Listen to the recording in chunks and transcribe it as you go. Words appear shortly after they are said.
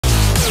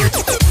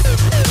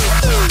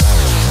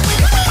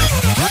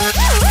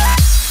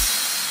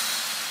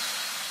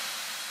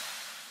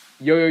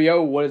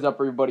Yo, what is up,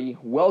 everybody?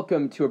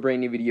 Welcome to a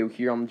brand new video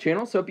here on the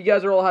channel. So, hope you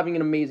guys are all having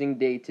an amazing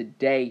day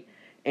today.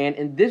 And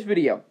in this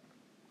video,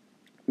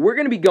 we're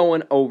going to be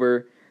going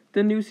over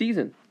the new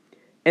season.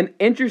 An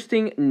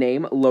interesting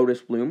name,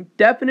 Lotusbloom.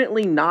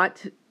 Definitely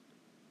not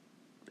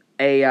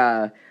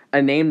a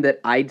name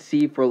that I'd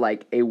see for,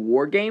 like, a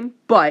war game.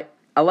 But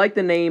I like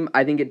the name.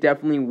 I think it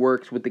definitely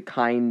works with the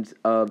kinds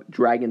of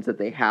dragons that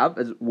they have,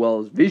 as well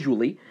as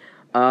visually.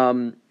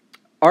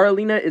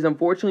 Arlena is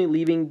unfortunately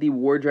leaving the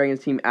War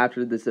Dragons team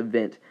after this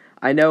event.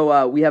 I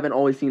know we haven't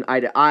always seen eye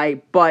to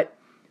eye, but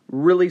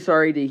really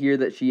sorry to hear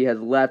that she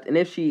has left. And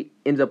if she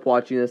ends up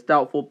watching this,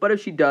 doubtful. But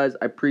if she does,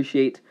 I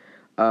appreciate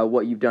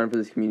what you've done for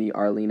this community,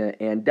 Arlena.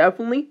 And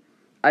definitely,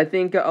 I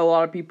think a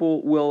lot of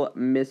people will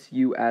miss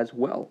you as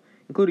well,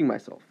 including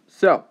myself.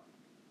 So,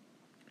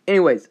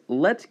 anyways,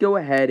 let's go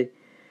ahead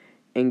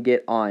and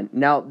get on.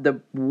 Now,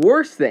 the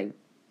worst thing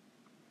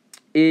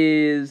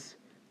is,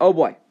 oh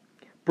boy.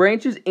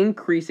 Branches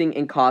increasing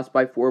in cost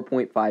by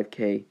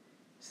 4.5k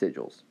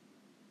sigils.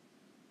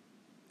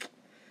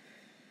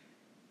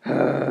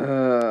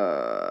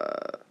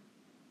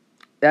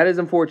 That is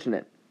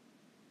unfortunate.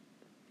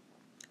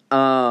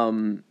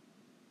 I'm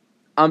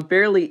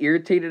fairly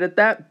irritated at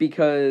that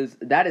because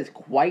that is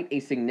quite a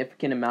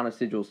significant amount of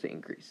sigils to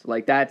increase.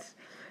 Like, that's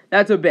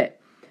a bit.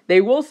 They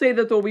will say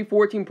that there will be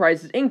 14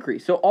 prizes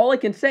increase. So all I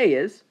can say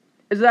is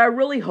that I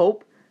really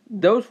hope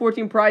those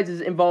 14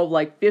 prizes involve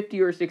like 50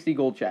 or 60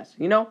 gold chests,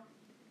 you know?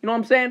 You know what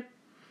I'm saying?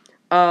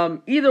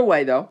 Either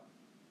way, though,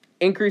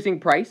 increasing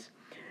price.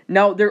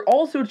 Now, they're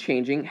also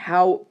changing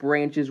how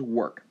branches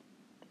work.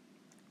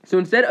 So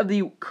instead of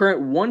the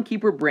current 1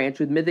 keeper branch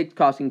with mythics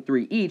costing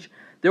 3 each,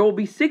 there will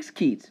be 6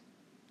 keys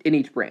in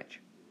each branch.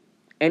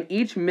 And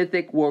each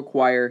mythic will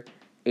require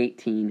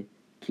 18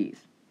 keys.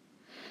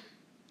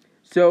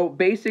 So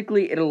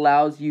basically, it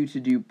allows you to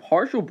do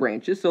partial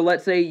branches. So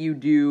let's say you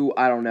do,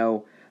 I don't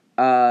know,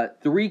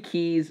 3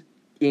 keys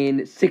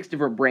in 6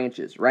 different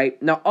branches,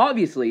 right? Now,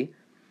 obviously,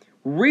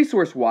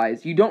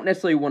 resource-wise, you don't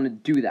necessarily want to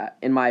do that,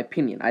 in my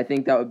opinion. I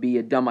think that would be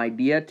a dumb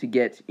idea to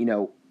get, you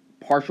know,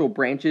 partial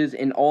branches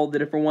in all the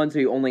different ones, so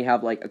you only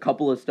have, like, a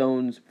couple of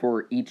stones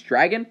for each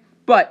dragon,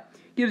 but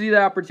gives you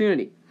that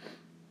opportunity.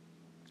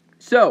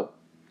 So,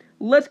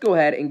 let's go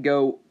ahead and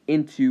go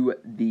into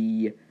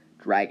the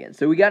dragon.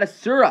 So, we got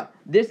Asura.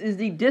 This is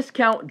the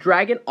discount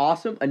dragon.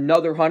 Awesome.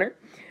 Another hunter.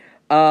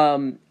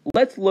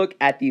 Let's look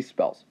at these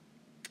spells.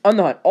 On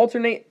the hunt,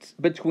 alternates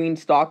between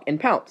stalk and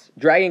pounce.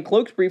 Dragon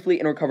cloaks briefly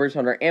and recovers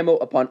hunter ammo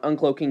upon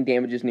uncloaking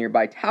damages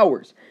nearby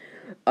towers.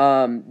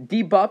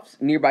 Debuffs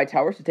nearby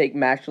towers to take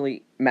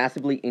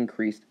massively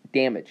increased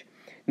damage.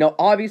 Now,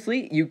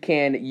 obviously, you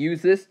can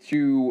use this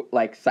to,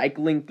 like,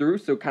 cycling through,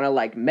 so kind of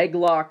like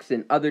Megalox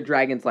and other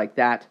dragons like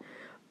that.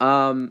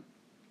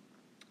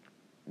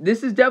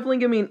 This is definitely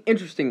going to be an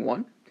interesting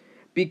one,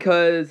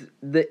 because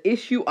the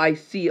issue I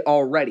see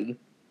already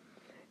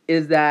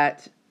is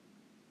that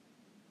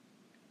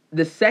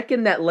the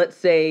second that, let's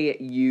say,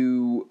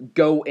 you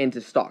go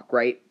into stock,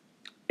 right,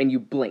 and you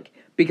blink,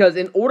 because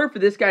in order for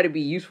this guy to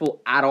be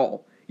useful at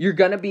all, you're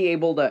going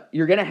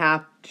to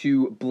have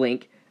to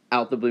blink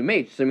out the blue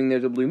mage, assuming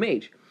there's a blue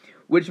mage,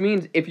 which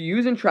means if you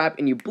use Entrap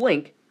and you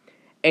blink,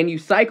 and you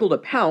cycle to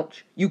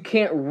Pouch, you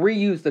can't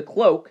reuse the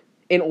cloak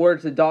in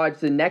order to dodge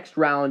the next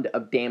round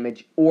of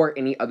damage or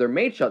any other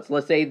mage shots.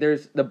 Let's say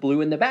there's the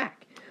blue in the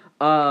back.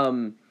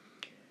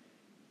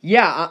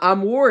 Yeah,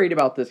 I'm worried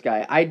about this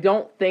guy. I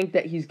don't think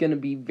that he's going to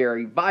be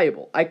very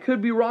viable. I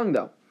could be wrong,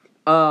 though.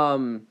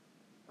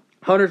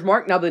 Hunter's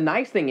Mark. Now, the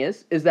nice thing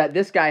is that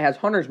this guy has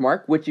Hunter's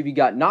Mark, which if you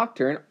got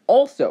Nocturne,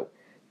 also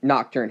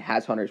Nocturne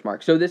has Hunter's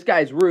Mark. So this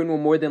guy's rune will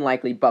more than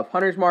likely buff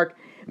Hunter's Mark,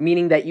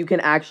 meaning that you can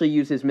actually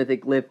use his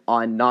Mythic Glyph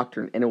on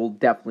Nocturne, and it will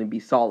definitely be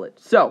solid.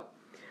 So,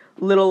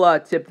 little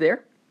tip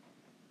there.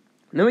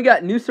 And then we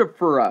got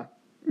Nucifera.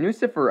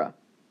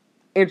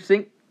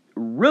 Interesting.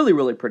 Really,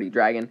 really pretty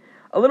dragon.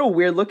 A little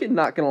weird looking,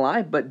 not gonna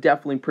lie, but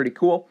definitely pretty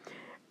cool.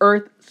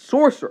 Earth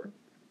Sorcerer.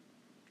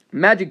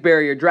 Magic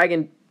Barrier.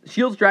 Dragon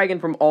shields dragon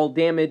from all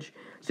damage.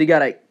 So you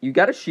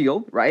got a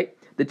shield, right?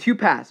 The 2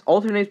 pass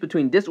alternates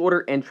between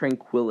Disorder and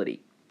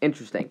Tranquility.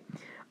 Interesting.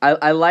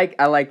 I like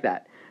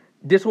that.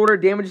 Disorder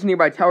damages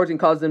nearby towers and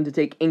causes them to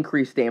take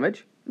increased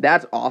damage.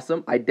 That's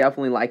awesome. I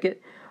definitely like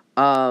it.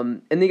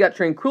 And then you got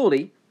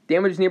Tranquility.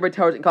 Damages nearby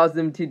towers and causes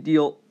them to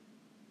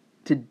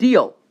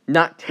deal,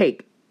 not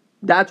take.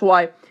 That's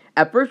why,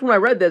 at first when I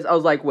read this, I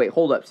was like, wait,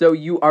 hold up. So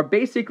you are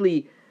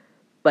basically,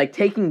 like,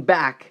 taking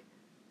back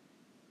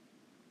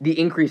the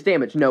increased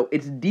damage. No,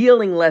 it's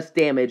dealing less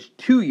damage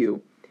to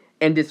you,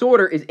 and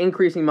Disorder is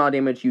increasing the amount of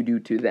damage you do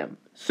to them.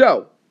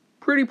 So,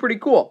 pretty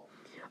cool.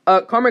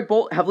 Karmic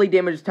Bolt heavily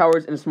damages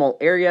towers in a small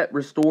area,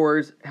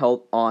 restores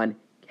health on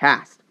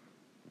cast.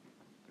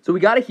 So we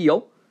got a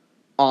heal.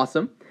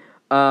 Awesome.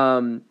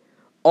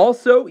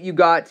 Also, you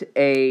got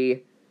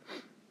a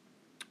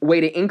way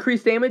to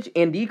increase damage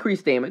and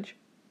decrease damage.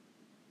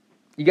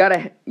 You got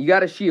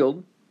a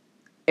shield.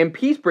 And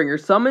Peacebringer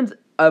summons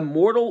A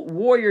mortal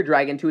warrior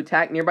dragon to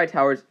attack nearby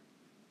towers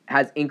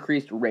has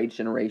increased rage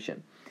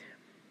generation.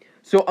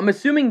 So I'm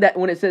assuming that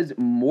when it says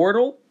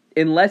mortal,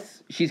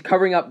 unless she's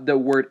covering up the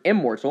word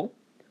immortal.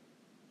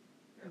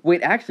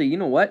 Wait, actually, you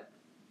know what?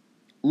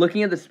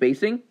 Looking at the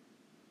spacing,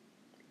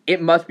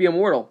 it must be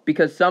immortal,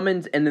 because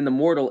summons and then the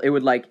mortal, it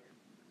would like...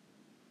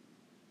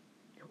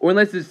 Or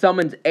unless it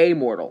summons a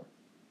mortal.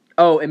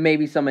 Oh, it may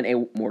be summon a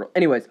mortal.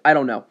 Anyways, I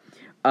don't know.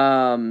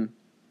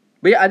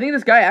 But yeah, I think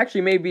this guy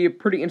actually may be a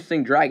pretty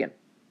interesting dragon.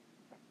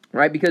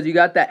 Right? Because you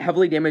got that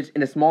heavily damaged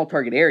in a small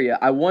target area.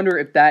 I wonder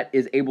if that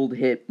is able to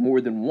hit more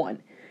than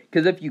one.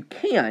 Because if you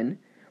can,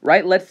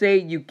 right? Let's say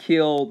you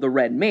kill the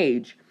red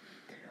mage.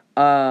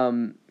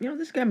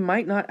 This guy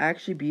might not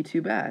actually be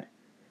too bad.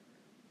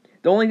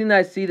 The only thing that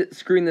I see that's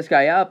screwing this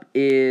guy up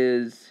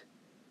is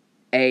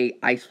a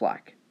ice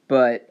flak.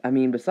 But, I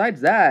mean, besides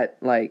that,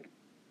 like,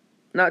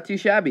 not too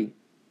shabby.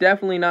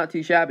 Definitely not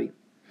too shabby.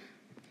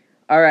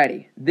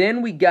 Alrighty.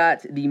 Then we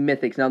got the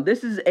mythics. Now,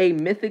 this is a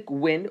mythic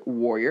wind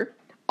warrior.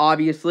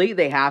 Obviously,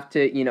 they have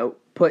to,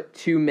 put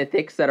 2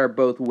 mythics that are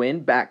both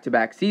wind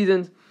back-to-back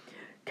seasons.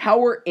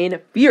 Cower in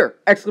fear!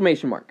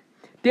 Exclamation mark.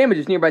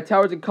 Damages nearby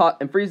towers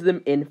and freezes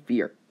them in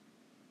fear.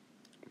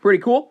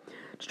 Pretty cool.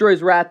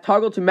 Destroys wrath.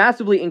 Toggle to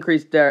massively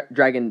increase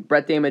dragon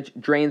breath damage.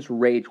 Drains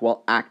rage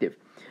while active.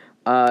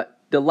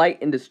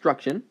 Delight in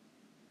destruction.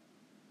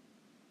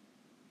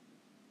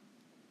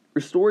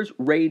 Restores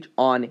rage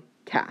on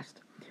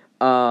cast.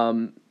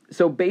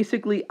 So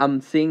basically,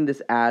 I'm seeing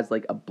this as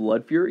like a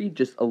Blood Fury,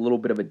 just a little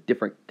bit of a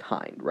different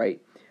kind,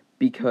 right?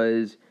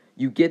 Because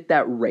you get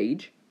that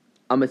rage.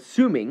 I'm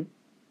assuming,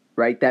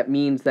 right, that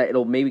means that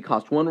it'll maybe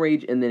cost 1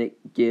 rage, and then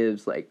it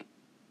gives like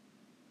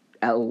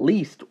at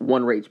least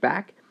 1 rage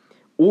back.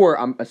 Or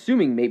I'm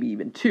assuming maybe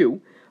even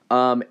 2.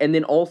 And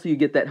then also you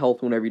get that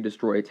health whenever you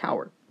destroy a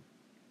tower.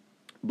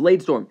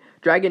 Blade Storm.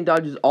 Dragon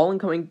dodges all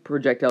incoming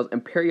projectiles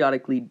and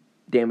periodically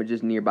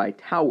damages nearby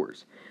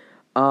towers.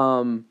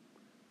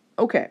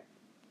 Okay.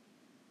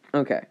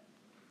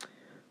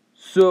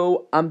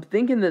 So, I'm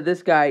thinking that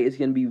this guy is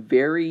going to be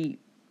very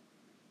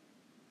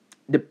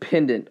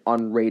dependent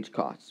on rage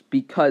costs.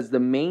 Because the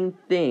main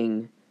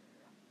thing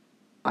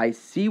I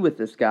see with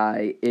this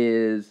guy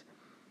is,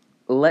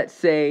 let's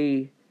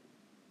say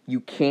you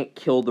can't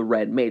kill the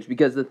red mage.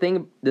 Because the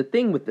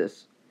thing with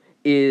this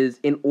is,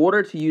 in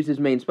order to use his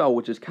main spell,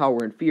 which is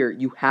Cower in Fear,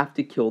 you have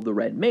to kill the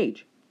red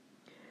mage.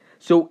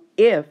 So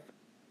if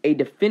a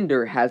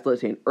defender has,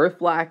 let's say, an earth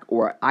flak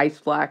or an ice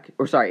flak,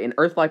 an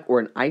earth flak or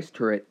an ice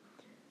turret,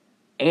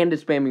 and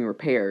is spamming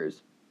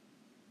repairs,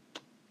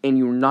 and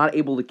you're not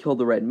able to kill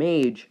the red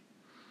mage,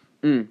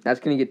 that's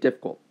going to get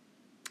difficult.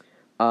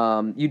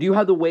 You do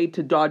have the way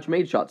to dodge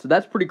mage shots, so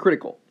that's pretty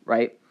critical,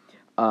 right?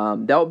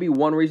 That would be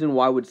one reason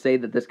why I would say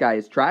that this guy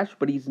is trash,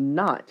 but he's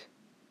not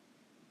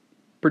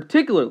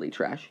particularly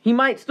trash. He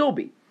might still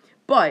be,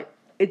 but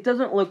it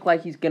doesn't look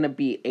like he's going to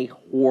be a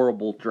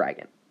horrible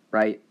dragon,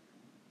 right?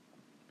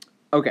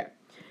 Okay,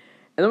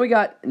 and then we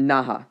got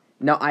Naha.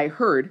 Now, I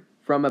heard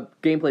from a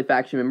Gameplay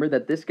Faction member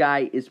that this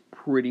guy is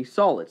pretty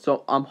solid,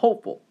 so I'm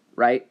hopeful,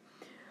 right?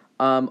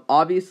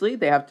 Obviously,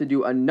 they have to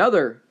do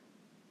another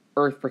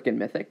Earth frickin'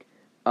 Mythic,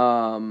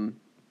 so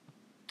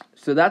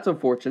that's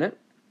unfortunate.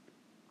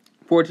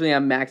 Fortunately,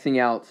 I'm maxing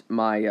out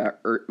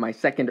my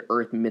second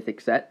Earth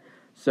Mythic set,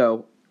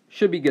 so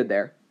should be good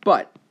there.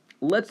 But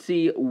let's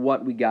see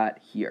what we got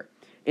here.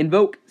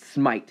 Invoke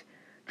Smite.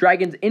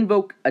 Dragon's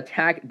invoke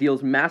attack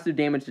deals massive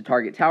damage to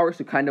target tower,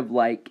 so kind of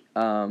like,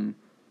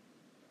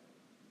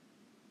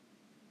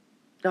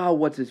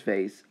 what's his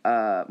face?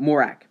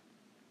 Morak.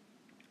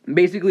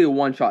 Basically a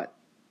one-shot,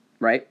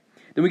 right?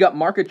 Then we got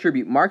Mark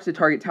Attribute. Marks the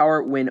target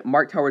tower. When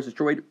marked tower is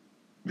destroyed,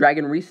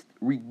 dragon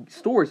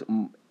restores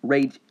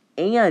rage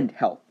and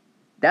health.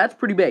 That's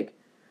pretty big.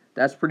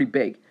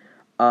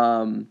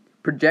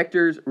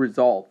 Projectors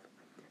resolve.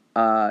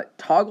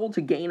 Toggle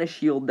to gain a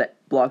shield that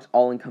blocks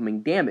all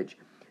incoming damage.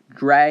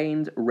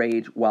 Drains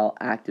rage while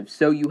active.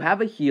 So you have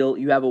a heal,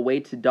 you have a way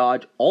to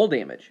dodge all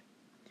damage,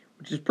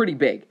 which is pretty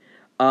big.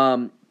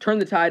 Turn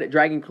the tide,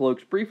 dragon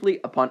cloaks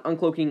briefly. Upon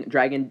uncloaking,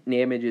 dragon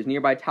damages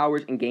nearby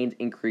towers and gains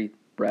increased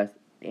breath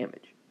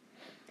damage.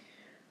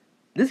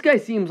 This guy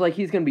seems like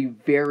he's going to be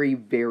very,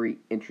 very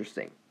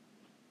interesting.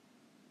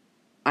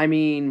 I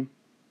mean,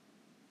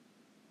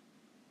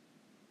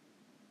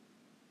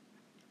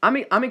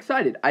 I'm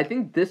excited. I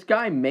think this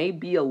guy may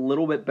be a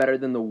little bit better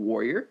than the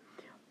warrior.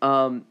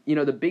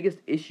 The biggest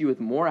issue with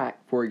Morak,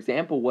 for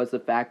example, was the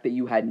fact that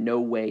you had no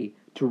way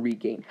to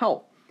regain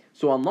health.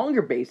 So on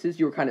longer bases,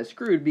 you were kind of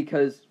screwed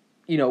because,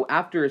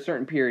 after a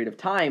certain period of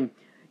time,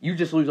 you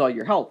just lose all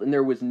your health, and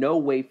there was no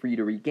way for you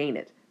to regain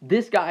it.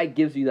 This guy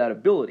gives you that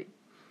ability.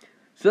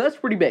 So that's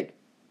pretty big.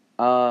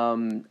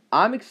 I'm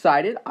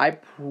excited. I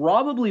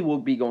probably will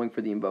be going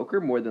for the Invoker,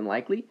 more than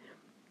likely.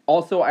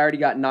 Also, I already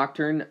got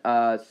Nocturne,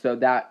 so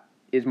that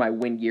is my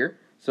win gear.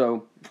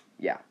 So,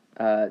 yeah.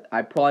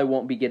 I probably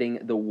won't be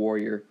getting the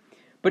Warrior.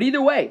 But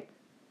either way,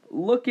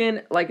 looking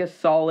like a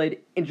solid,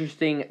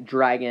 interesting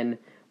dragon.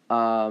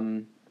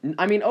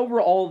 I mean,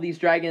 overall, these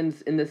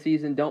dragons in this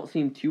season don't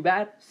seem too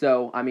bad.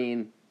 So, I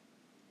mean,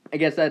 I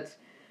guess that's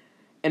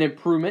an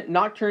improvement.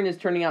 Nocturne is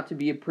turning out to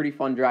be a pretty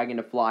fun dragon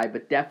to fly,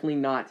 but definitely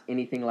not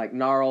anything like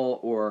Gnarl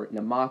or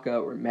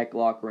Namaka or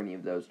Meklock or any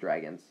of those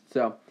dragons.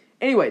 So,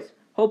 anyways,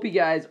 hope you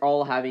guys are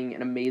all having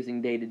an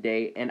amazing day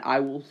today, and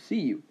I will see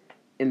you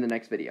in the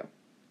next video.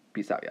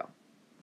 Peace out, y'all.